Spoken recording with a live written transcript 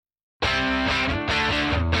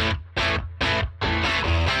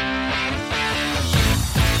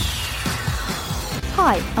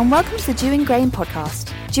Hi, and welcome to the Dewing Grain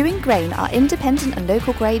podcast. Dewing Grain are independent and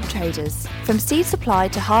local grain traders. From seed supply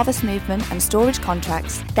to harvest movement and storage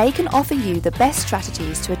contracts, they can offer you the best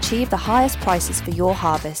strategies to achieve the highest prices for your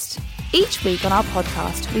harvest. Each week on our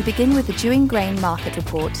podcast, we begin with the Dewing Grain Market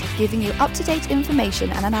Report, giving you up-to-date information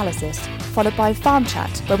and analysis, followed by Farm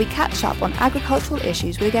Chat, where we catch up on agricultural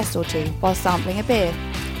issues with a guest or two while sampling a beer.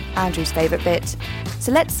 Andrew's favourite bit.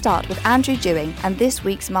 So let's start with Andrew Dewing and this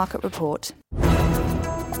week's Market Report.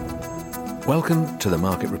 Welcome to the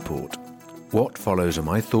Market Report. What follows are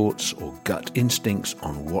my thoughts or gut instincts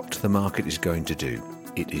on what the market is going to do.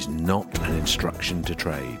 It is not an instruction to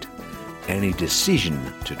trade. Any decision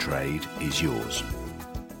to trade is yours.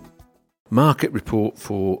 Market report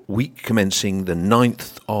for week commencing the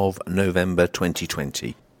 9th of November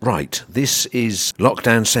 2020. Right, this is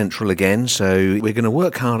lockdown central again, so we're going to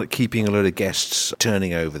work hard at keeping a load of guests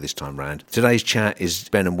turning over this time round. Today's chat is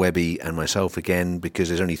Ben and Webby and myself again, because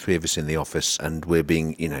there's only three of us in the office and we're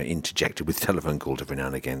being, interjected with telephone calls every now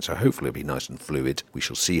and again, so hopefully it'll be nice and fluid. We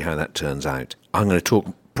shall see how that turns out. I'm going to talk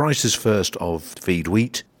prices first of feed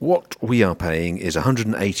wheat. What we are paying is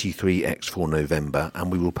 183x for November,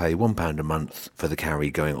 and we will pay £1 a month for the carry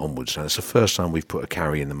going onwards. Now, it's the first time we've put a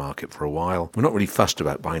carry in the market for a while. We're not really fussed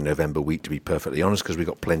about buying November wheat, to be perfectly honest, because we've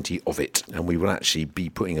got plenty of it, and we will actually be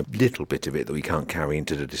putting a little bit of it that we can't carry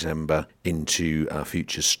into the December into our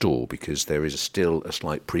futures store, because there is still a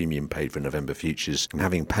slight premium paid for November futures. And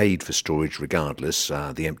having paid for storage regardless,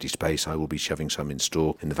 the empty space, I will be shoving some in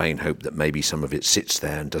store in the vain hope that maybe some of it sits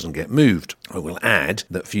there and doesn't get moved. I will add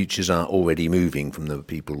that futures are already moving from the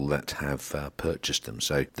people that have purchased them.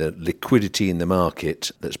 So the liquidity in the market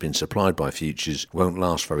that's been supplied by futures won't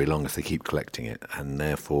last very long if they keep collecting it, and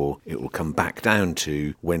therefore it will come back down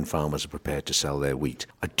to when farmers are prepared to sell their wheat.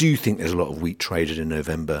 I do think there's a lot of wheat traded in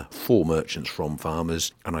November for merchants from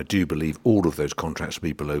farmers, and I do believe all of those contracts will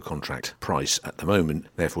be below contract price at the moment.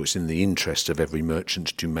 Therefore, it's in the interest of every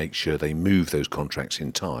merchant to make sure they move those contracts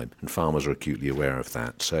in time, and farmers are acutely aware of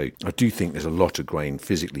that. So I do think there's a lot of grain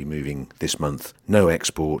physically moving this month. No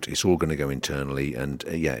export, it's all going to go internally, and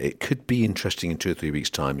it could be interesting in 2 or 3 weeks'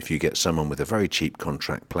 time. If you get someone with a very cheap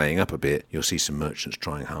contract playing up a bit, you'll see some merchants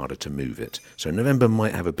trying harder to move it. So November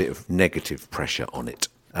might have a bit of negative pressure on it.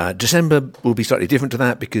 December will be slightly different to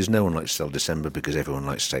that, because no one likes to sell December, because everyone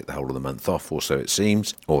likes to take the whole of the month off, or so it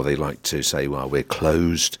seems, or they like to say, well, we're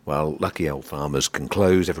closed. Well, lucky old farmers can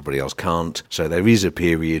close, everybody else can't. So there is a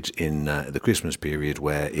period in the Christmas period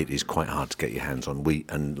where it is quite hard to get your hands on wheat,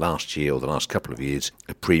 and last year, or the last couple of years,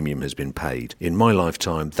 a premium has been paid. In my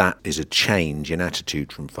lifetime, that is a change in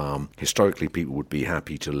attitude from farm. Historically, people would be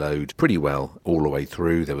happy to load pretty well all the way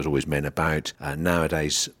through. There was always men about.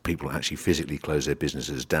 Nowadays, people actually physically close their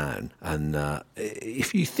businesses down, and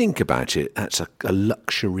if you think about it, that's a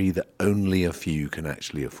luxury that only a few can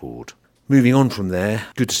actually afford. Moving on from there,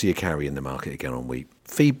 good to see a carry in the market again on wheat.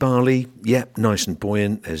 Feed barley, nice and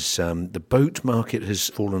buoyant, as the boat market has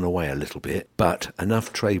fallen away a little bit, but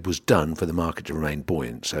enough trade was done for the market to remain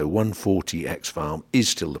buoyant. So 140 ex-farm is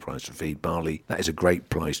still the price for feed barley. That is a great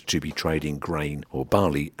price to be trading grain or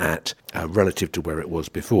barley at relative to where it was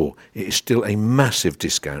before. It is still a massive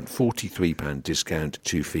discount, £43 discount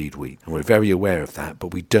to feed wheat. And we're very aware of that,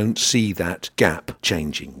 but we don't see that gap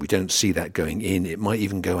changing. We don't see that going in. It might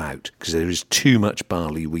even go out, because there is too much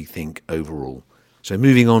barley, we think, overall. So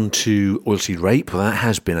moving on to oilseed rape, well, that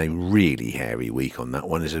has been a really hairy week on that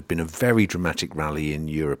one. There's been a very dramatic rally in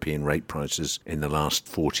European rape prices in the last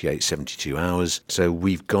 48, 72 hours. So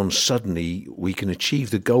we've gone suddenly, we can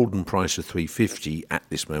achieve the golden price of $3.50 at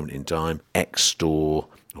this moment in time, ex-store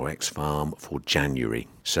or ex-farm for January.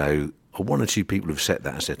 So one or two people who've set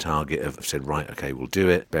that as their target have said, right, okay, we'll do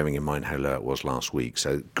it, bearing in mind how low it was last week.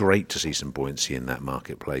 So great to see some buoyancy in that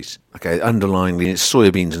marketplace. Okay, underlyingly, it's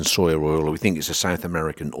soybeans and soya oil. We think it's a South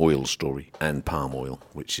American oil story, and palm oil,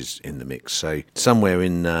 which is in the mix. So somewhere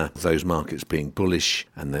in those markets being bullish,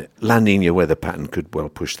 and the La Nina weather pattern could well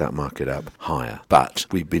push that market up higher. But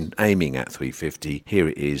we've been aiming at 350. Here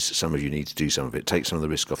it is. Some of you need to do some of it. Take some of the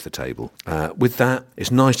risk off the table. With that,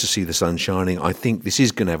 it's nice to see the sun shining. I think this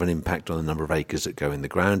is going to have an impact on the number of acres that go in the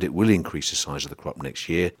ground. It will increase the size of the crop next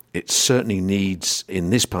year. It certainly needs, in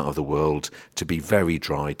this part of the world, to be very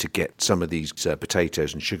dry to get some of these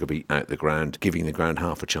potatoes and sugar beet out the ground, giving the ground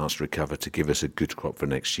half a chance to recover to give us a good crop for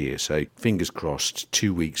next year. So fingers crossed,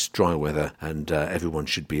 2 weeks dry weather, and everyone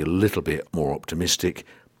should be a little bit more optimistic.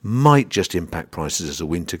 Might just impact prices as the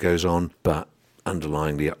winter goes on, but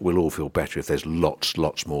underlyingly, we'll all feel better if there's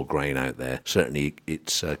lots more grain out there. Certainly,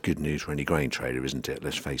 it's good news for any grain trader, isn't it?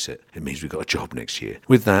 Let's face it. It means we've got a job next year.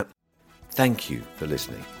 With that, thank you for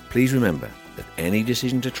listening. Please remember that any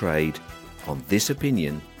decision to trade on This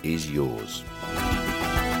Opinion Is Yours.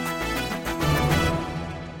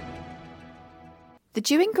 The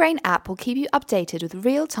Dewing Grain app will keep you updated with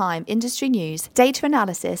real-time industry news, data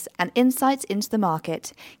analysis and insights into the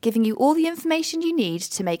market, giving you all the information you need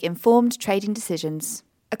to make informed trading decisions.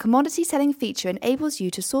 A commodity selling feature enables you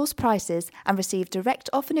to source prices and receive direct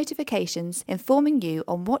offer notifications informing you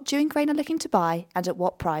on what Dewing Grain are looking to buy and at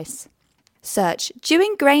what price. Search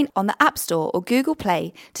Dewing Grain on the App Store or Google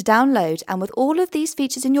Play to download, and with all of these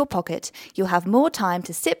features in your pocket, you'll have more time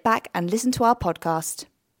to sit back and listen to our podcast.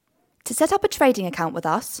 To set up a trading account with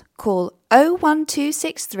us, call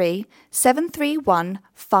 01263 731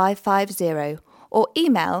 550 or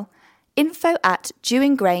email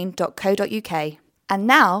info@dewinggrain.co.uk. And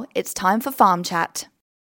now it's time for Farm Chat.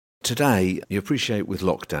 Today, you appreciate with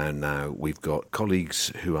lockdown now, we've got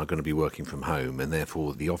colleagues who are going to be working from home and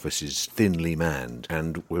therefore the office is thinly manned.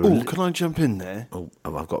 And we're can I jump in there? Oh,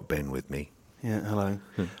 I've got Ben with me. Yeah, hello.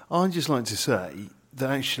 I'd just like to say that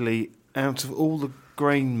actually, out of all the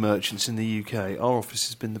grain merchants in the UK, our office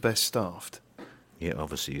has been the best staffed. Yeah,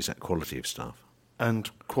 obviously, is that quality of staff? And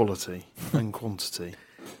quality and quantity.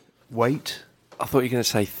 Weight. I thought you were going to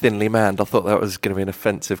say thinly manned. I thought that was going to be an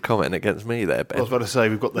offensive comment against me there, Ben. I was about to say,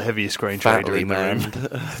 we've got the heaviest grain trader in the room.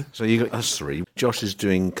 So you got us three. Josh is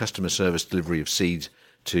doing customer service delivery of seed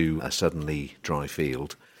to a suddenly dry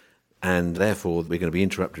field, and therefore we're going to be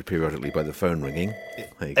interrupted periodically by the phone ringing.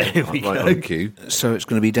 There you go. There we right go. on cue. So it's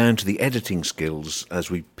going to be down to the editing skills as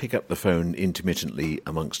we pick up the phone intermittently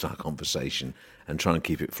amongst our conversation and try and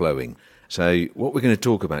keep it flowing. So what we're going to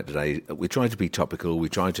talk about today, we try to be topical, we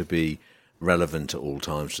try to be relevant at all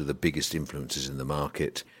times to the biggest influences in the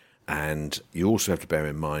market. And you also have to bear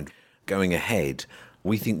in mind, going ahead,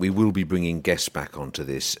 we think we will be bringing guests back onto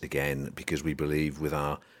this again because we believe with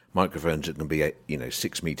our microphones that can be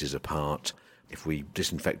 6 metres apart. If we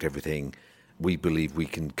disinfect everything, we believe we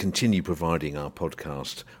can continue providing our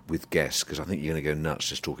podcast with guests, because I think you're going to go nuts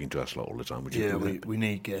just talking to us all the time. Would you agree? We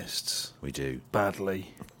need guests. We do.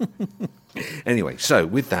 Badly. Anyway, so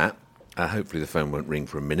with that, hopefully the phone won't ring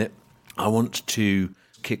for a minute. I want to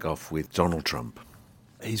kick off with Donald Trump.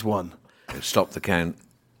 He's won. Stop the count,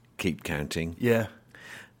 keep counting. Yeah.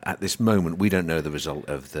 At this moment, we don't know the result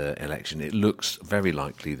of the election. It looks very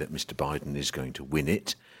likely that Mr. Biden is going to win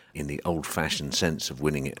it in the old-fashioned sense of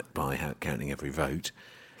winning it by counting every vote.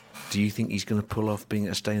 Do you think he's going to pull off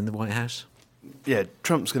stay in the White House? Yeah,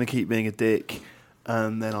 Trump's going to keep being a dick,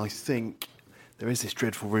 and then I think there is this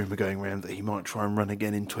dreadful rumour going around that he might try and run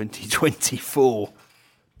again in 2024.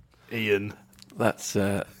 Ian. That's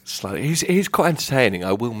slightly... He's quite entertaining.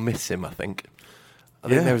 I will miss him, I think. I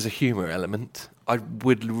think there is a humour element. I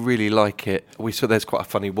would really like it. We saw there's quite a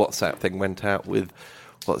funny WhatsApp thing went out with,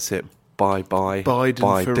 Biden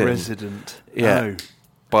for Resident. Yeah,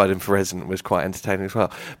 Biden for Resident was quite entertaining as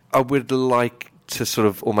well. I would like to sort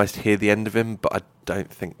of almost hear the end of him, but I don't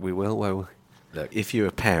think we will. Well, look, if you're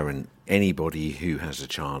a parent, anybody who has a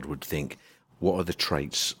child would think, what are the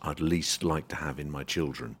traits I'd least like to have in my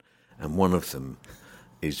children? And one of them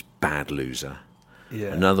is bad loser.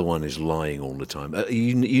 Yeah. Another one is lying all the time.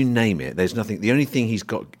 You name it. There's nothing. The only thing he's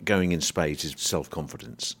got going in spades is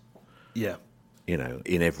self-confidence. Yeah.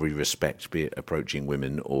 In every respect, be it approaching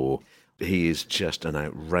women or he is just an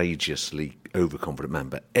outrageously overconfident man.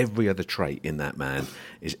 But every other trait in that man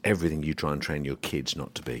is everything you try and train your kids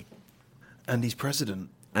not to be. And he's president.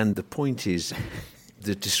 And the point is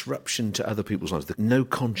the disruption to other people's lives, the no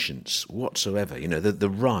conscience whatsoever, the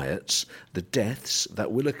riots, the deaths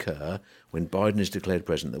that will occur when Biden is declared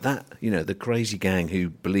president, the crazy gang who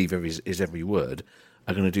believe his every word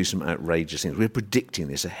are going to do some outrageous things. We're predicting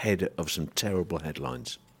this ahead of some terrible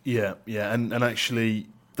headlines. Yeah, and actually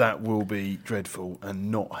that will be dreadful and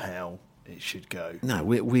not how it should go. No,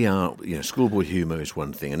 we are, schoolboy humour is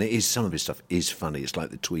one thing, and some of his stuff is funny. It's like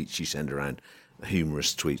the tweets you send around,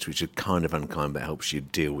 humorous tweets, which are kind of unkind but helps you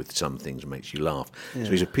deal with some things and makes you laugh. Yeah.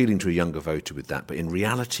 So he's appealing to a younger voter with that. But in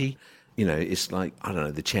reality, it's like, I don't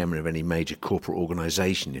know, the chairman of any major corporate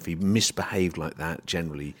organisation. If he misbehaved like that,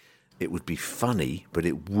 generally, it would be funny, but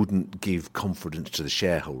it wouldn't give confidence to the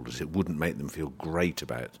shareholders. It wouldn't make them feel great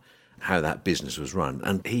about how that business was run.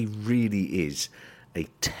 And he really is a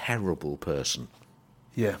terrible person.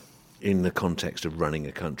 Yeah. In the context of running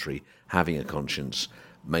a country, having a conscience,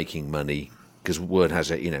 making money. Because word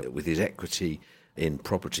has it, with his equity in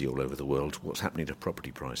property all over the world, what's happening to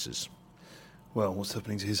property prices? Well, what's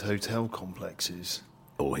happening to his hotel complexes?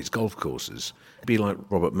 Or his golf courses. It'd be like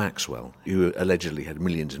Robert Maxwell, who allegedly had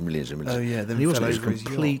millions and millions and millions. Oh, yeah, then he fell was over his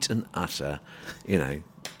complete and utter,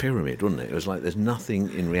 pyramid, wasn't it? It was like there's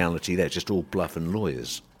nothing in reality there, just all bluff and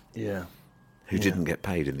lawyers. Yeah. Who didn't get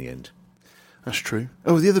paid in the end. That's true.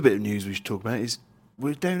 Oh, the other bit of news we should talk about is,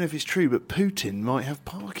 we don't know if it's true, but Putin might have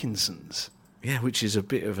Parkinson's. Yeah, which is a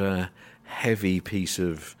bit of a heavy piece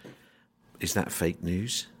of... Is that fake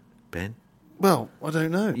news, Ben? Well, I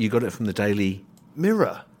don't know. You got it from the Daily...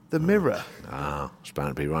 Mirror. The Mirror. Ah, it's bound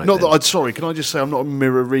to be right. Not then. that I'd... Sorry, can I just say I'm not a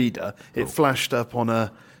Mirror reader? It flashed up on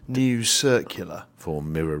a news circular. For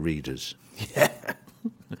Mirror readers.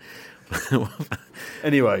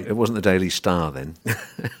 Anyway. It wasn't the Daily Star then.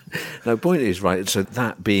 No, point is, right, so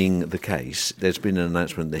that being the case, there's been an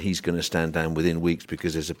announcement that he's going to stand down within weeks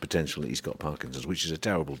because there's a potential that he's got Parkinson's, which is a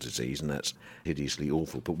terrible disease, and that's hideously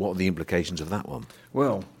awful. But what are the implications of that one?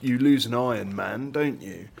 Well, you lose an Iron Man, don't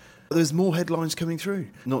you? There's more headlines coming through.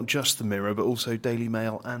 Not just the Mirror, but also Daily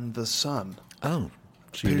Mail and The Sun. Oh,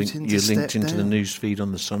 so you're Putin to linked step into the down. news feed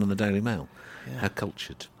on The Sun and the Daily Mail. Yeah. How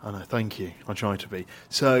cultured. I know, thank you. I try to be.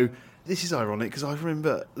 So, this is ironic because I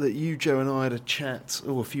remember that you, Joe, and I had a chat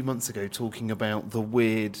a few months ago talking about the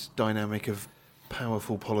weird dynamic of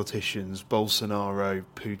powerful politicians, Bolsonaro,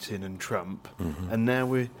 Putin and Trump. Mm-hmm. And now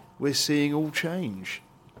we're seeing all change,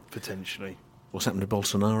 potentially. What's happened to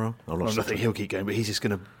Bolsonaro? Well, I think he'll keep going, but he's just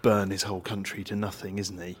going to burn his whole country to nothing,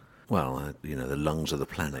 isn't he? Well, the lungs of the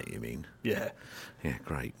planet, you mean? Yeah. Yeah,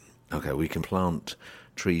 great. Okay, we can plant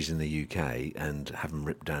trees in the UK and have them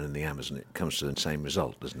ripped down in the Amazon. It comes to the same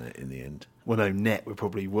result, doesn't it, in the end? Well, no, net, we're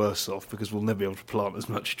probably worse off because we'll never be able to plant as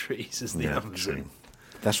much trees as the Amazon. True.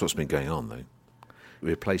 That's what's been going on, though.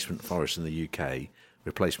 Replacement forests in the UK,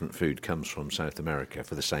 replacement food comes from South America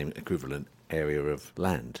for the same equivalent area of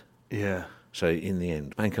land. Yeah. So in the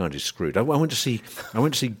end, mankind is screwed. I went to see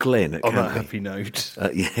Glenn at On that Canby. happy note.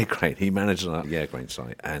 Yeah, great. He managed our Grain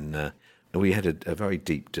site, and we had a very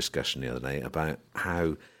deep discussion the other day about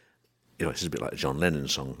how, this is a bit like a John Lennon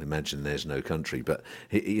song, Imagine There's No Country, but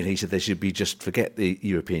he said they should be just forget the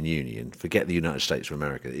European Union, forget the United States of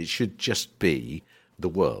America. It should just be the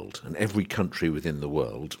world, and every country within the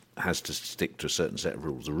world has to stick to a certain set of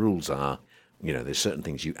rules. The rules are, there's certain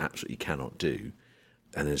things you absolutely cannot do,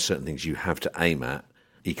 and there's certain things you have to aim at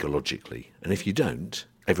ecologically. And if you don't,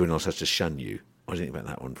 everyone else has to shun you. What do you think about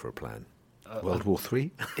that one for a plan? World War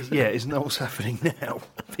III? Yeah, isn't that what's happening now?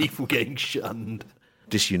 People getting shunned.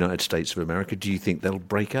 Disunited States of America, do you think they'll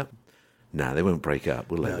break up? No, they won't break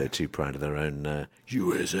up, will they? No. They're too proud of their own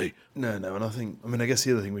USA. No, and I guess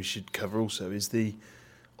the other thing we should cover also is the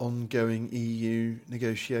ongoing EU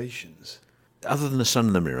negotiations. Other than the Sun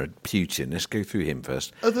and the Mirror, Putin, let's go through him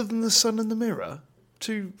first. Other than the Sun and the Mirror,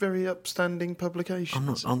 two very upstanding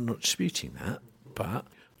publications. I'm not disputing that, but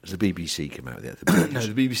has the BBC come out with it? No,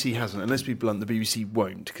 the BBC hasn't. And let's be blunt, the BBC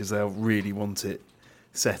won't because they'll really want it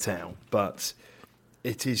set out. But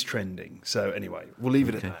it is trending. So anyway, we'll leave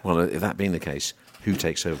it at that. Well, if that being the case, who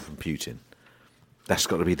takes over from Putin? That's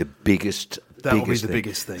got to be the biggest. That'll be the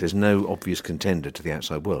biggest thing. There's no obvious contender to the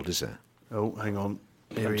outside world, is there? Oh, hang on.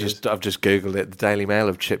 Here I've he is. just Googled it. The Daily Mail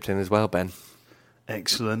have chipped in as well, Ben.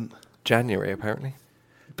 Excellent. January, apparently.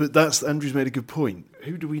 But Andrew's made a good point.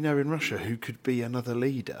 Who do we know in Russia who could be another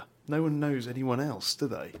leader? No one knows anyone else, do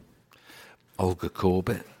they? Olga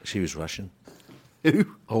Korbut. She was Russian.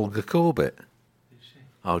 Who? Olga Korbut.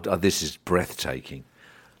 Oh, this is breathtaking.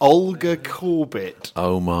 Olga Korbut.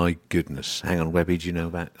 Oh, my goodness. Hang on, Webby, do you know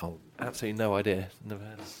about Olga? Absolutely no idea. Never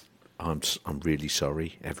heard of. I'm really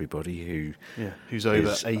sorry, everybody who's over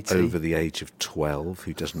is 80. over the age of 12,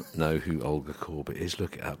 who doesn't know who Olga Korbut is.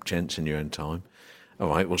 Look it up, gents, in your own time. All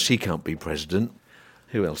right, well, she can't be president.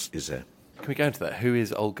 Who else is there? Can we go into that? Who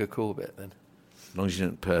is Olga Korbut, then? As long as you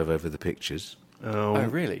don't perv over the pictures. Oh,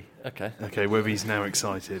 really? Okay. Okay, Webby's now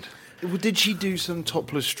excited. Well, did she do some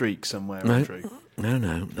topless streak somewhere, No. Andrew?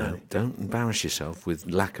 No. Don't embarrass yourself with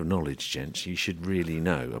lack of knowledge, gents. You should really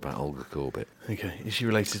know about Olga Korbut. Okay, is she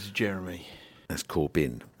related to Jeremy? That's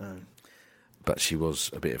Corbyn. Oh. But she was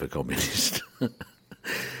a bit of a communist.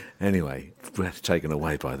 Anyway, we're taken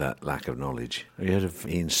away by that lack of knowledge. Have you heard of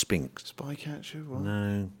Ian Spinks? Spycatcher? What?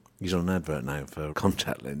 No. He's on an advert now for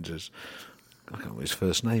contact lenses. I can't know what his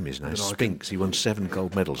first name is now. But I Spinks. He won 7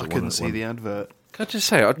 gold medals. I couldn't see the advert. Can I just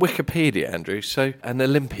say, Wikipedia, Andrew, so an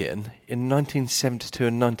Olympian in 1972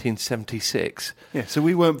 and 1976. Yeah, so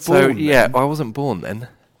we weren't So, born yeah, then. I wasn't born then.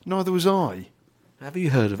 Neither was I. Have you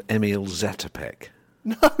heard of Emil Zatopek?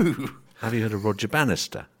 No. Have you heard of Roger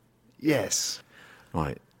Bannister? Yes.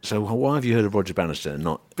 Right. So why have you heard of Roger Bannister and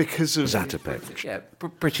not Because of... Zatopek? Yeah,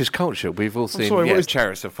 British culture. We've all seen sorry, what is-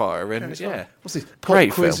 Chariots of Fire. And, What's this? Pop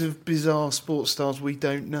Great quiz film. of bizarre sports stars we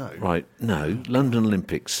don't know. Right. No. London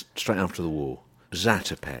Olympics, straight after the war.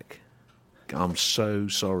 Zatopek. I'm so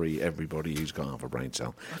sorry, everybody who's got half a brain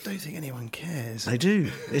cell. I don't think anyone cares. They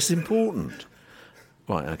do. It's important.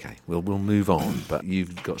 Right, okay. We'll move on, but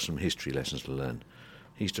you've got some history lessons to learn.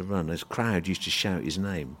 He used to run. This crowd used to shout his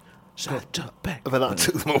name. Zatopek. But that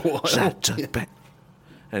took them a while. Zatopek.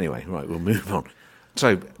 Anyway, right, we'll move on.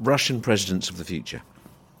 So, Russian presidents of the future.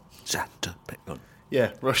 Zatopek. On.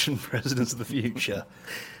 Yeah, Russian presidents of the future.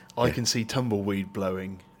 I can see tumbleweed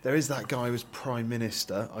blowing. There is that guy who was Prime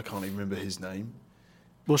Minister. I can't even remember his name.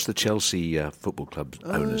 What's the Chelsea football club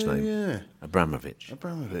owner's name? Yeah. Abramovich.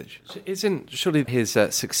 Surely his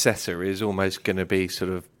successor is almost going to be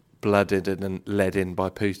sort of blooded and led in by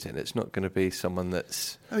Putin. It's not going to be someone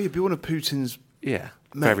that's... Oh, you'd be one of Putin's Yeah,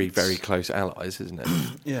 mates. very, very close allies, isn't it?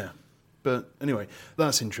 Yeah. But anyway,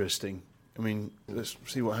 that's interesting. I mean, let's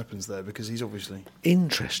see what happens there, because he's obviously...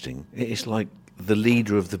 Interesting. It's like the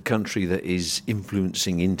leader of the country that is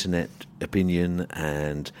influencing internet opinion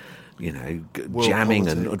and, you know, World jamming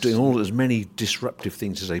politics. and doing all as many disruptive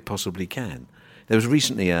things as they possibly can. There was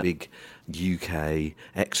recently a big UK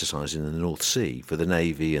exercise in the North Sea for the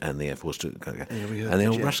Navy and the Air Force to, and the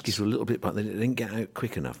old Ruskies were a little bit, but they didn't get out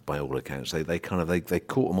quick enough by all accounts. They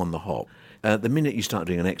caught them on the hop. The minute you start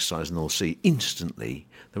doing an exercise in the North Sea, instantly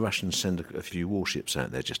the Russians send a few warships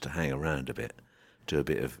out there just to hang around a bit, do a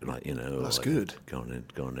bit of like, you know. Well, that's like, good. Go on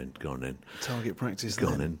in. Target practice. Go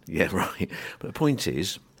on in. Yeah, right. But the point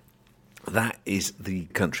is, that is the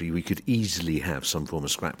country we could easily have some form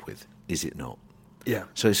of scrap with, is it not? Yeah.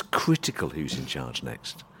 So it's critical who's in charge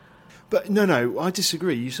next. But no, I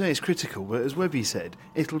disagree. You say it's critical, but as Webby said,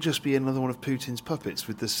 it'll just be another one of Putin's puppets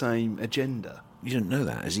with the same agenda. You don't know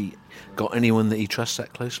that. Has he got anyone that he trusts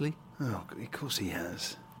that closely? Oh, of course he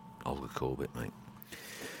has. Olga Corbett, mate.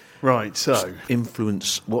 Right, so...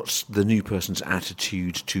 Influence, what's the new person's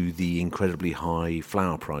attitude to the incredibly high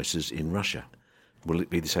flour prices in Russia? Will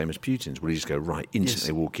it be the same as Putin's? Will he just go, right,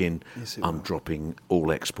 instantly walk in, Yes, it I'm will. dropping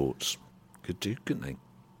all exports? Could do, couldn't they?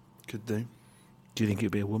 Could do. Do you think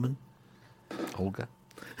it'd be a woman? Olga?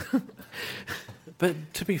 But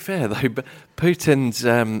to be fair, though, Putin's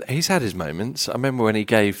he's had his moments. I remember when he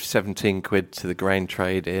gave 17 quid to the grain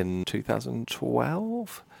trade in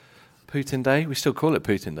 2012, Putin Day. We still call it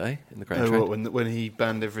Putin Day in the grain trade. What, when he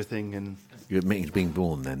banned everything and... You admit he's being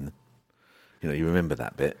born then? You know, you remember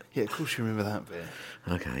that bit? Yeah, of course you remember that bit.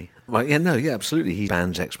 Okay. Well, yeah, absolutely. He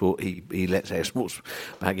bans export. He lets exports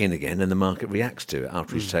back in again, and the market reacts to it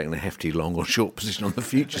after he's taken a hefty long or short position on the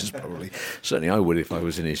futures, probably. Certainly I would if I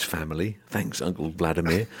was in his family. Thanks, Uncle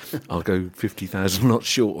Vladimir. I'll go 50,000 lots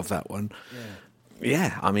short of that one.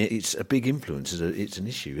 Yeah, I mean, it's a big influence. It's an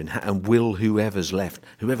issue. And will whoever's left,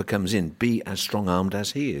 whoever comes in, be as strong-armed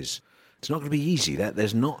as he is? It's not going to be easy.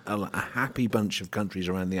 There's not a happy bunch of countries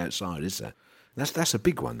around the outside, is there? That's a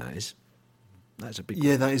big one, that is. That's a big one.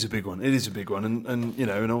 Yeah, that is a big one. It is a big one. And you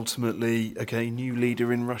know, and ultimately, okay, new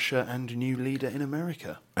leader in Russia and a new leader in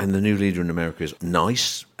America. And the new leader in America is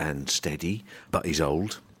nice and steady, but he's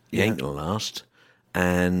old. He ain't going to last.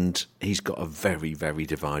 And he's got a very, very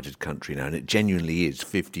divided country now. And it genuinely is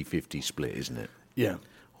 50-50 split, isn't it? Yeah.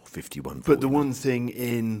 Or 51-49. But the one thing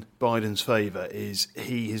in Biden's favour is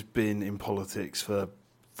he has been in politics for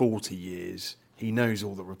 40 years. He knows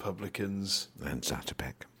all the Republicans. And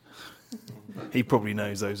Zatopek. He probably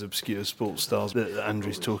knows those obscure sports stars that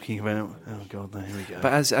Andrew's talking about. Oh, God, no, here we go.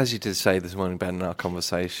 But as you did say this morning, Ben, in our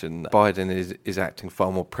conversation, Biden is acting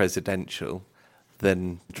far more presidential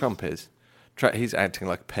than Trump is. He's acting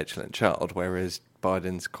like a petulant child, whereas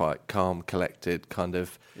Biden's quite calm, collected, kind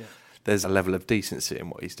of... Yeah. There's a level of decency in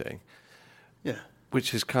what he's doing. Yeah.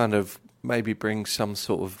 Which is kind of maybe brings some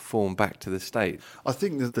sort of form back to the state. I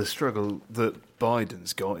think that the struggle that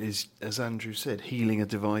Biden's got is, as Andrew said, healing a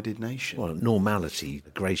divided nation. Well, normality,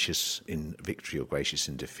 gracious in victory or gracious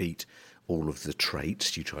in defeat, all of the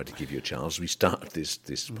traits you try to give your child. We started this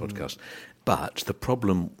podcast. But the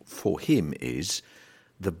problem for him is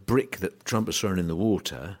the brick that Trump has thrown in the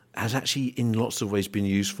water has actually in lots of ways been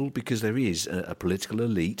useful, because there is a political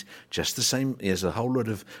elite, just the same as a whole lot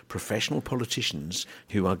of professional politicians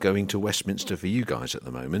who are going to Westminster for you guys at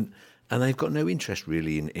the moment, and they've got no interest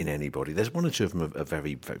really in anybody. There's one or two of them are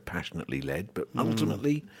very, very passionately led, but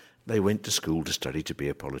ultimately they went to school to study to be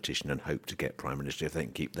a politician and hope to get Prime Minister if they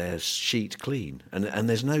can keep their sheet clean. And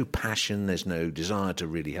there's no passion, there's no desire to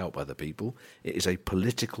really help other people. It is a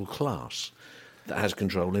political class that has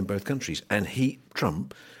control in both countries. And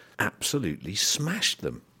Trump, absolutely smashed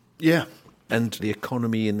them. Yeah. And the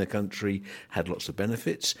economy in the country had lots of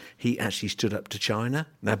benefits. He actually stood up to China.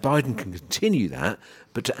 Now, Biden can continue that,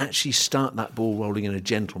 but to actually start that ball rolling in a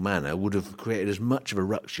gentle manner would have created as much of a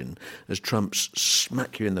ruction as Trump's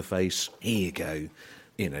smack you in the face, here you go,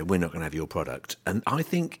 we're not going to have your product. And I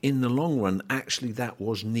think in the long run, actually, that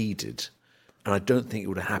was needed. And I don't think it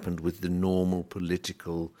would have happened with the normal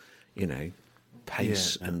political,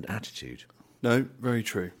 pace and attitude. No, very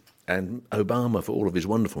true. And Obama, for all of his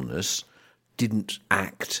wonderfulness, didn't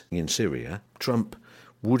act in Syria. Trump,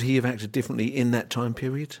 would he have acted differently in that time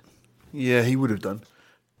period? Yeah, he would have done.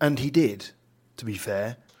 And he did, to be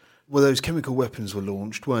fair. Well, those chemical weapons were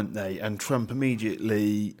launched, weren't they? And Trump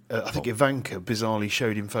immediately, I think Ivanka bizarrely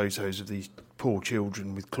showed him photos of these poor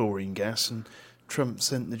children with chlorine gas, and Trump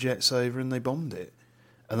sent the jets over and they bombed it.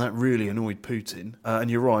 And that really annoyed Putin. And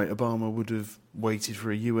you're right, Obama would have waited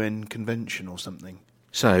for a UN convention or something.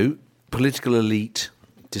 So, political elite,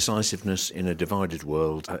 decisiveness in a divided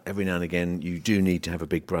world. Every now and again, you do need to have a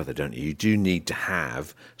big brother, don't you? You do need to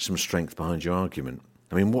have some strength behind your argument.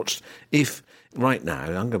 I mean, if right now,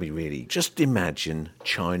 I'm going to be really, just imagine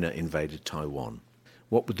China invaded Taiwan.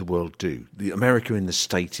 What would the world do? America in the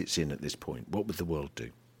state it's in at this point, what would the world do?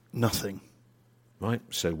 Nothing. Right?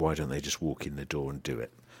 So why don't they just walk in the door and do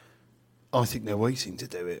it? I think they're waiting to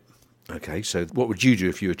do it. Okay, so what would you do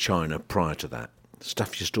if you were China prior to that?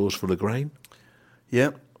 Stuff your stores full of grain?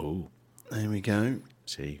 Yep. Oh. There we go.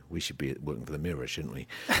 See, we should be working for the Mirror, shouldn't we?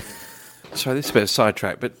 Sorry, this is a bit of a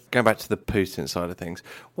sidetrack, but going back to the Putin side of things,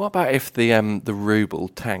 what about if the ruble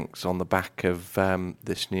tanks on the back of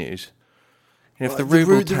this news? If the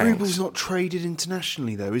ruble tanks, the ruble's not traded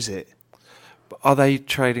internationally, though, is it? Are they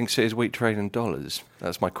trading? So is wheat trading dollars?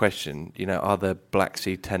 That's my question. Are the Black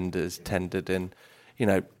Sea tenders tendered in?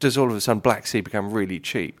 Does all of a sudden Black Sea become really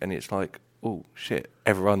cheap? And it's like, oh shit,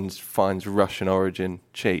 everyone finds Russian origin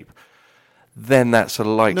cheap. Then that's a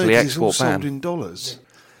likely export ban. It's all sold in dollars.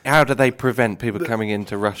 How do they prevent people coming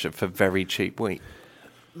into Russia for very cheap wheat?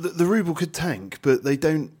 The ruble could tank, but they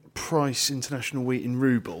don't price international wheat in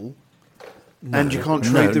ruble. No, and you can't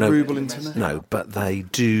trade the ruble internationally. No, but they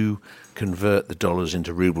do convert the dollars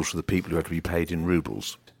into rubles for the people who have to be paid in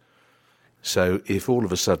rubles. So if all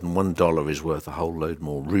of a sudden $1 is worth a whole load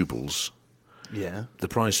more rubles, the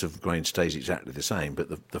price of grain stays exactly the same,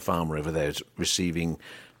 but the farmer over there is receiving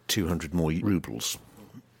 200 more rubles.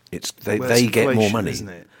 They get more money, isn't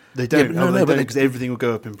it? They don't. Yeah, because everything will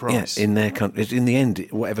go up in price. Yeah, in their country, in the end,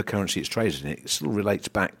 whatever currency it's traded in, it still relates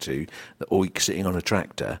back to the oik sitting on a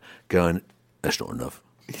tractor going, "That's not enough."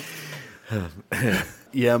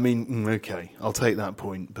 Yeah, I mean, okay, I'll take that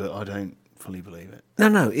point, but I don't fully believe it. No,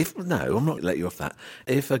 I'm not going to let you off that.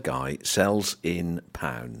 If a guy sells in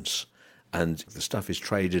pounds and the stuff is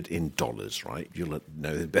traded in dollars, right? You'll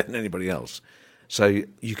know better than anybody else. So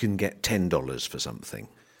you can get $10 for something.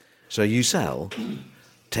 So you sell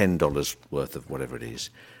 $10 worth of whatever it is,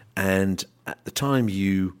 and at the time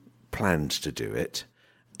you planned to do it,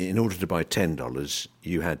 in order to buy $10,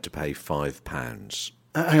 you had to pay £5.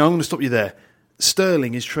 Hang on, I'm going to stop you there.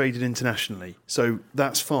 Sterling is traded internationally, so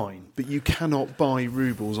that's fine, but you cannot buy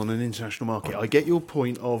rubles on an international market. I get your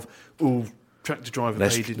point of, tractor driver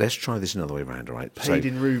paid in... Let's try this another way around, all right? Paid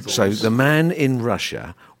in rubles. So the man in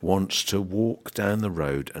Russia wants to walk down the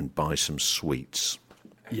road and buy some sweets.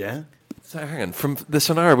 Yeah. So hang on, from the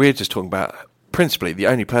scenario we were just talking about, principally the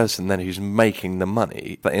only person then who's making the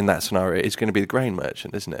money in that scenario is going to be the grain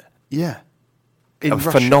merchant, isn't it? Yeah. A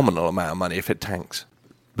phenomenal amount of money if it tanks.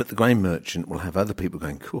 But the grain merchant will have other people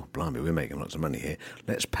going, cool, blimey, we're making lots of money here.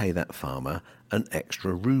 Let's pay that farmer an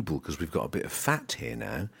extra ruble because we've got a bit of fat here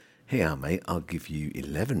now. Here, mate, I'll give you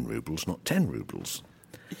 11 rubles, not 10 rubles.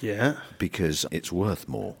 Yeah. Because it's worth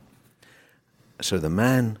more. So the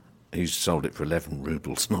man who's sold it for 11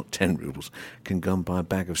 rubles, not 10 rubles, can go and buy a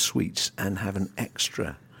bag of sweets and have an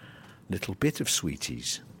extra little bit of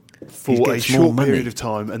sweeties. For a short period of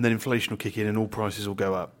time, and then inflation will kick in and all prices will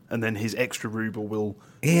go up. And then his extra ruble will...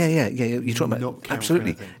 Yeah. You're talking about...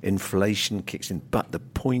 Absolutely. Inflation kicks in. But the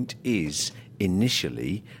point is,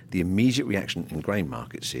 initially, the immediate reaction in grain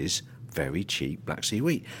markets is very cheap Black Sea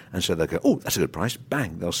wheat. And so they'll go, oh, that's a good price.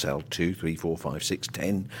 Bang, they'll sell 2, 3, 4, 5, 6,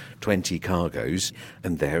 10, 20 cargoes.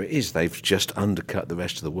 And there it is. They've just undercut the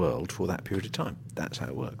rest of the world for that period of time. That's how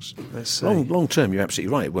it works. Long term, you're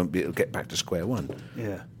absolutely right. It'll get back to square one.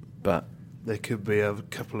 Yeah. But there could be a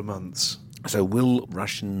couple of months. So will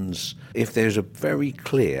Russians, if there's a very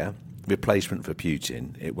clear replacement for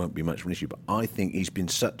Putin, it won't be much of an issue. But I think he's been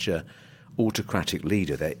such a autocratic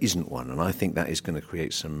leader, there isn't one. And I think that is going to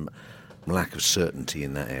create some lack of certainty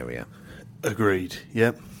in that area. Agreed,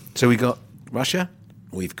 yep. So we've got Russia,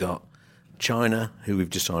 we've got China, who we've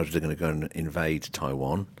decided are going to go and invade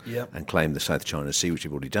Taiwan and claim the South China Sea, which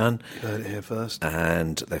they've already done. You heard it here first.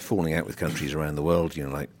 And they're falling out with countries around the world,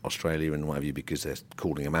 like Australia and what have you, because they're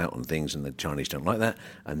calling them out on things and the Chinese don't like that.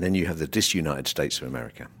 And then you have the disunited States of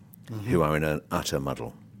America, who are in an utter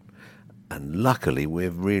muddle. And luckily, we're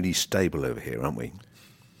really stable over here, aren't we?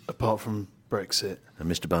 Apart from Brexit.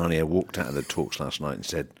 And Mr. Barnier walked out of the talks last night and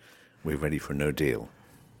said, "We're ready for no deal."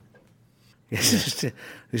 Yes,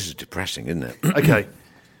 this is depressing, isn't it? Okay.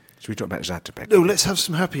 Should we talk about Zatopek? No, let's have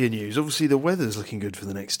some happier news. Obviously, the weather's looking good for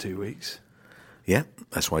the next 2 weeks. Yeah,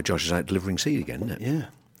 that's why Josh is out delivering seed again, isn't it? Yeah.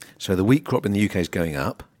 So the wheat crop in the UK is going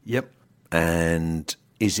up. Yep. And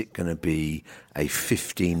is it going to be a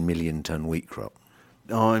 15 million tonne wheat crop?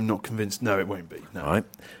 I'm not convinced. No, it won't be. No. Right.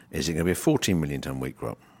 Is it going to be a 14 million tonne wheat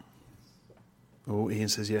crop? Oh, Ian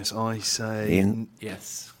says yes. I say... Ian?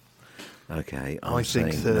 Yes. Okay, I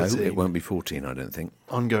think saying 13. no, it won't be 14, I don't think.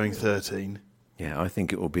 I'm going 13. Yeah, I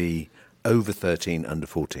think it will be over 13, under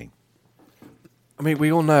 14. I mean,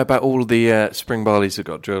 we all know about all the spring barleys that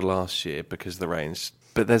got drilled last year because of the rains,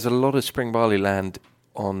 but there's a lot of spring barley land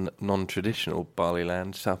on non-traditional barley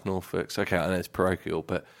land, South Norfolk. So, okay, I know it's parochial,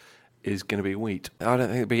 but is going to be wheat. I don't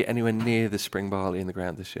think it'll be anywhere near the spring barley in the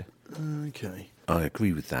ground this year. Okay. I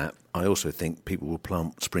agree with that. I also think people will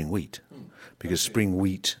plant spring wheat because spring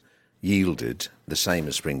wheat yielded the same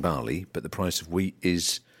as spring barley, but the price of wheat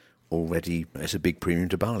is already, it's a big premium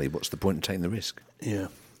to barley. What's the point in taking the risk? Yeah.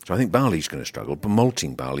 So I think barley's going to struggle, but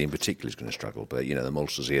malting barley in particular is going to struggle. But, you know, the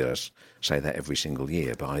maltsters hear us say that every single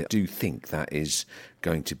year. But I do think that is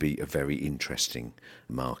going to be a very interesting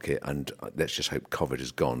market. And let's just hope COVID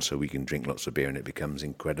is gone so we can drink lots of beer and it becomes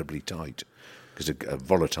incredibly tight. Because a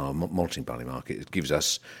volatile malting barley market, it gives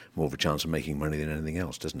us more of a chance of making money than anything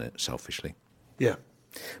else, doesn't it, selfishly? Yeah.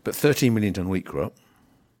 But 13 million tonne wheat crop,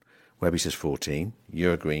 Webby says 14,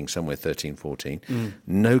 you're agreeing somewhere 13, 14.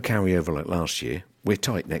 No carryover like last year. We're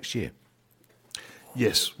tight next year.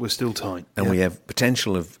 Yes, we're still tight. And Yeah. we have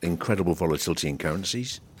potential of incredible volatility in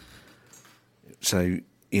currencies. So,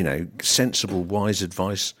 you know, sensible, wise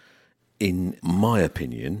advice, in my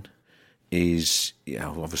opinion, is, you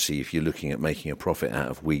know, obviously if you're looking at making a profit out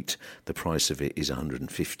of wheat, the price of it is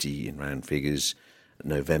 150 in round figures,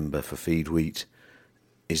 November for feed wheat.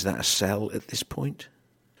 Is that a sell at this point?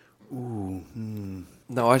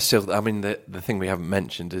 No, I mean, the thing we haven't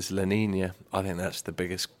mentioned is La Nina. I think that's the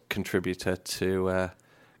biggest contributor to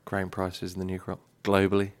grain prices in the new crop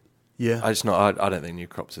globally. Yeah. I don't think new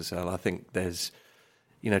crops are sell. I think there's,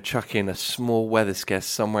 you know, chuck in a small weather scare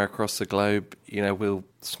somewhere across the globe, you know, we'll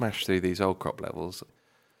smash through these old crop levels.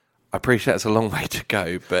 I appreciate it's a long way to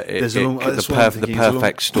go, but the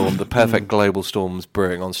perfect storm, the perfect global storm's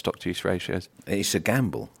brewing on stock-to-use ratios. It's a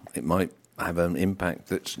gamble. It might have an impact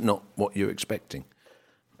that's not what you're expecting.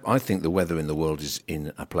 I think the weather in the world is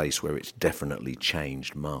in a place where it's definitely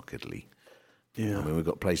changed markedly. Yeah. I mean, we've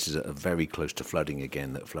got places that are very close to flooding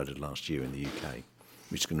again that flooded last year in the UK,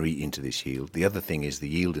 which is going to eat into this yield. The other thing is the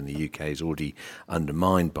yield in the UK is already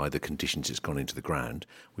undermined by the conditions it's gone into the ground.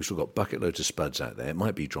 We've still got bucket loads of spuds out there. It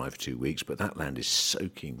might be dry for 2 weeks, but that land is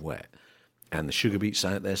soaking wet. And the sugar beets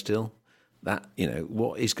out there still. That, you know,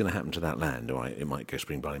 what is going to happen to that land? All right, it might go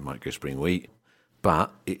spring barley, it might go spring wheat,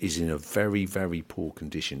 but it is in a very, very poor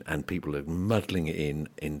condition, and people are muddling it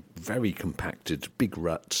in very compacted, big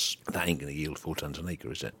ruts. That ain't going to yield 4 tonnes an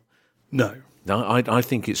acre, is it? No. No, I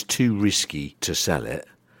think it's too risky to sell it,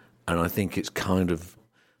 and I think it's kind of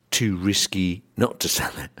too risky not to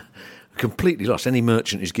sell it. Completely lost. Any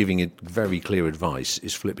merchant who's giving it very clear advice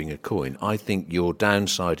is flipping a coin. I think your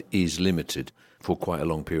downside is limited for quite a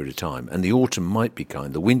long period of time. And the autumn might be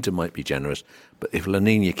kind, the winter might be generous, but if La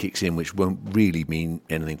Nina kicks in, which won't really mean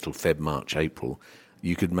anything till Feb, March, April,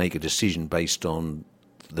 you could make a decision based on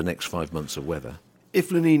the next 5 months of weather.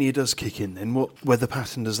 If La Nina does kick in, then what weather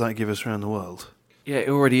pattern does that give us around the world? Yeah, it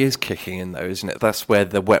already is kicking in, though, isn't it? That's where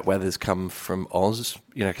the wet weather's come from Oz,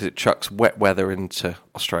 you know, because it chucks wet weather into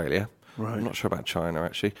Australia. Right. I'm not sure about China,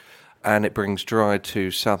 actually. And it brings dry to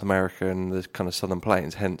South America and the kind of southern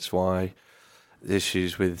plains, hence why the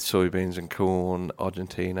issues with soybeans and corn,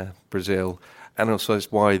 Argentina, Brazil, and also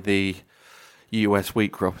it's why the US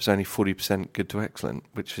wheat crop is only 40% good to excellent,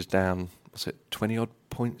 which is down, was it 20-odd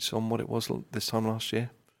points on what it was this time last year?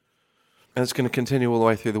 And it's going to continue all the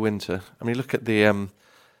way through the winter. I mean, look at the...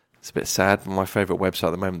 it's a bit sad. My favourite website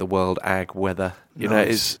at the moment, the World Ag Weather. You know,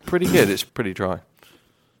 it's pretty good. It's pretty dry.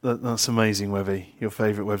 That's amazing, Webby. Your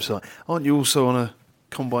favourite website. Aren't you also on a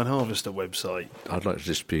Combine Harvester website? I'd like to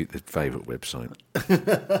dispute the favourite website.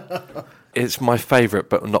 It's my favourite,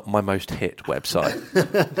 but not my most hit website.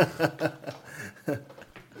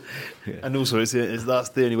 Yeah. And also, that's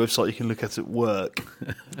the only website you can look at work.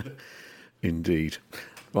 Indeed.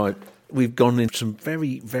 Right, we've gone into some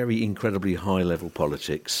very, very incredibly high-level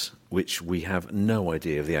politics, which we have no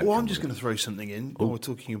idea of the outcome. Well, I'm just going to throw something in while we're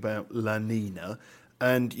talking about La Nina,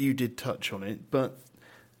 and you did touch on it, but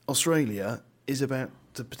Australia is about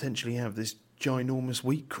to potentially have this ginormous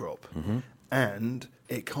wheat crop, and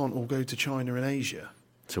it can't all go to China and Asia.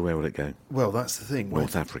 So where will it go? Well, that's the thing.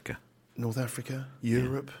 North Africa. North Africa,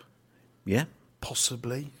 Europe, Yeah?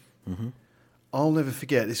 possibly. I'll never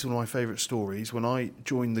forget, this is one of my favourite stories, when I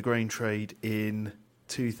joined the grain trade in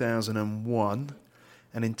 2001,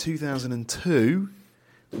 and in 2002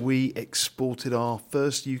 we exported our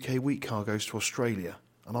first UK wheat cargoes to Australia,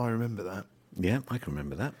 and I remember that. Yeah, I can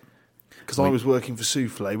remember that. Because I was working for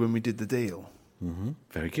Soufflé when we did the deal.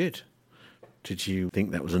 Very good. Did you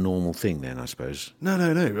think that was a normal thing then, I suppose? No.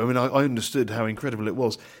 I mean, I understood how incredible it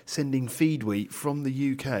was sending feed wheat from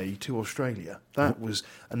the UK to Australia. That was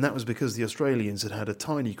because the Australians had a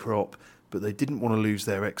tiny crop, but they didn't want to lose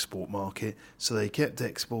their export market, so they kept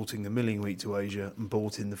exporting the milling wheat to Asia and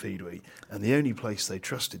bought in the feed wheat. And the only place they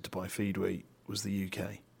trusted to buy feed wheat was the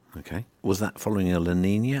UK. Okay. Was that following a La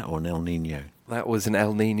Nina or an El Nino? That was an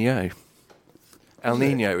El Nino. El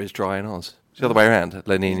Nino is dry in Oz. It's the other way around.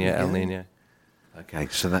 La Nina, El Nino. Okay,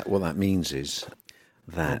 so what that means is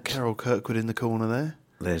that Carol Kirkwood in the corner there.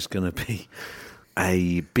 there's going to be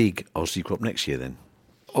a big Aussie crop next year then.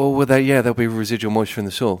 Oh, well, there'll be residual moisture in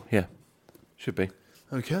the soil. Yeah, should be.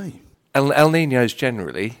 Okay. El Ninos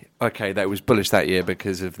generally, okay, that was bullish that year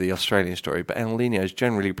because of the Australian story, but El Ninos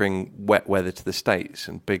generally bring wet weather to the States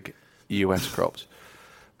and big US crops.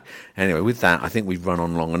 Anyway, with that, I think we've run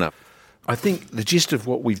on long enough. I think the gist of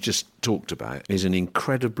what we've just talked about is an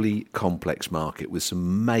incredibly complex market with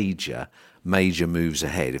some major moves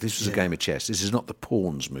ahead. If this was a game of chess, this is not the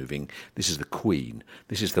pawns moving, this is the queen.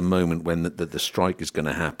 This is the moment when the strike is going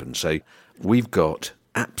to happen. So we've got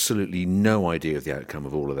absolutely no idea of the outcome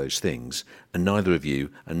of all of those things, and neither of you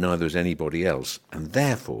and neither is anybody else. And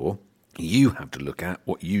therefore, you have to look at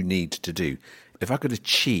what you need to do. If I could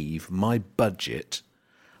achieve my budget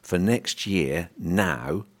for next year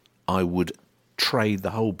now, I would trade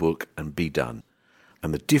the whole book and be done.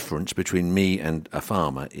 And the difference between me and a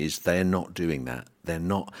farmer is they're not doing that. They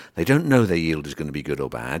don't know their yield is going to be good or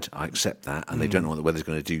bad. I accept that. And they don't know what the weather's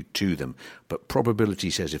going to do to them. But probability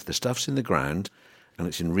says if the stuff's in the ground and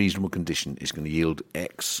it's in reasonable condition, it's going to yield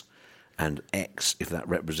X. And X, if that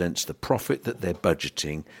represents the profit that they're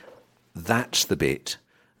budgeting, that's the bit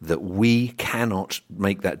that we cannot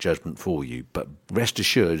make that judgment for you. But rest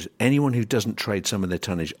assured, anyone who doesn't trade some of their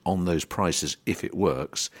tonnage on those prices, if it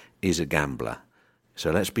works, is a gambler. So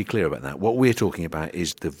let's be clear about that. What we're talking about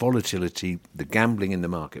is the volatility, the gambling in the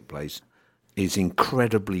marketplace is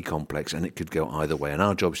incredibly complex, and it could go either way. And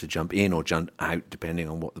our job is to jump in or jump out, depending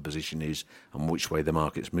on what the position is and which way the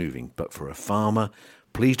market's moving. But for a farmer,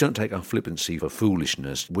 please don't take our flippancy for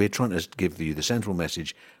foolishness. We're trying to give you the central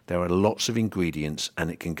message. There are lots of ingredients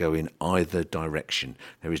and it can go in either direction.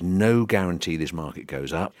 There is no guarantee this market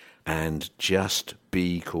goes up, and just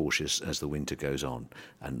be cautious as the winter goes on.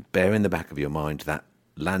 And bear in the back of your mind that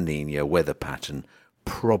La Nina weather pattern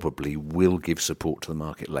probably will give support to the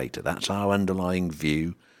market later. That's our underlying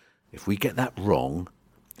view. If we get that wrong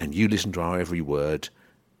and you listen to our every word,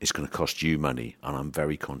 it's going to cost you money, and I'm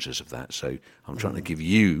very conscious of that. So I'm trying to give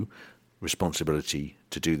you responsibility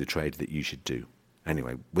to do the trade that you should do.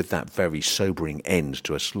 Anyway, with that very sobering end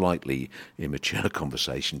to a slightly immature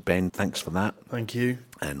conversation, Ben, thanks for that. Thank you.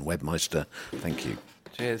 And Webmeister, thank you.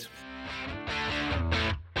 Cheers.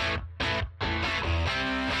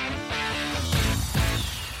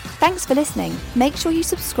 Thanks for listening. Make sure you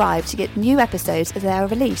subscribe to get new episodes as they are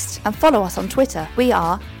released, and follow us on Twitter. We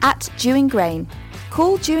are @DewingGrain.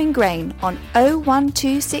 Call Dewing Grain on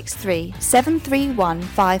 01263 731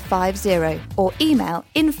 550 or email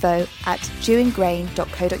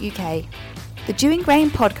info@dewinggrain.co.uk. The Dewing Grain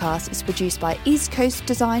podcast is produced by East Coast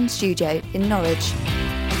Design Studio in Norwich.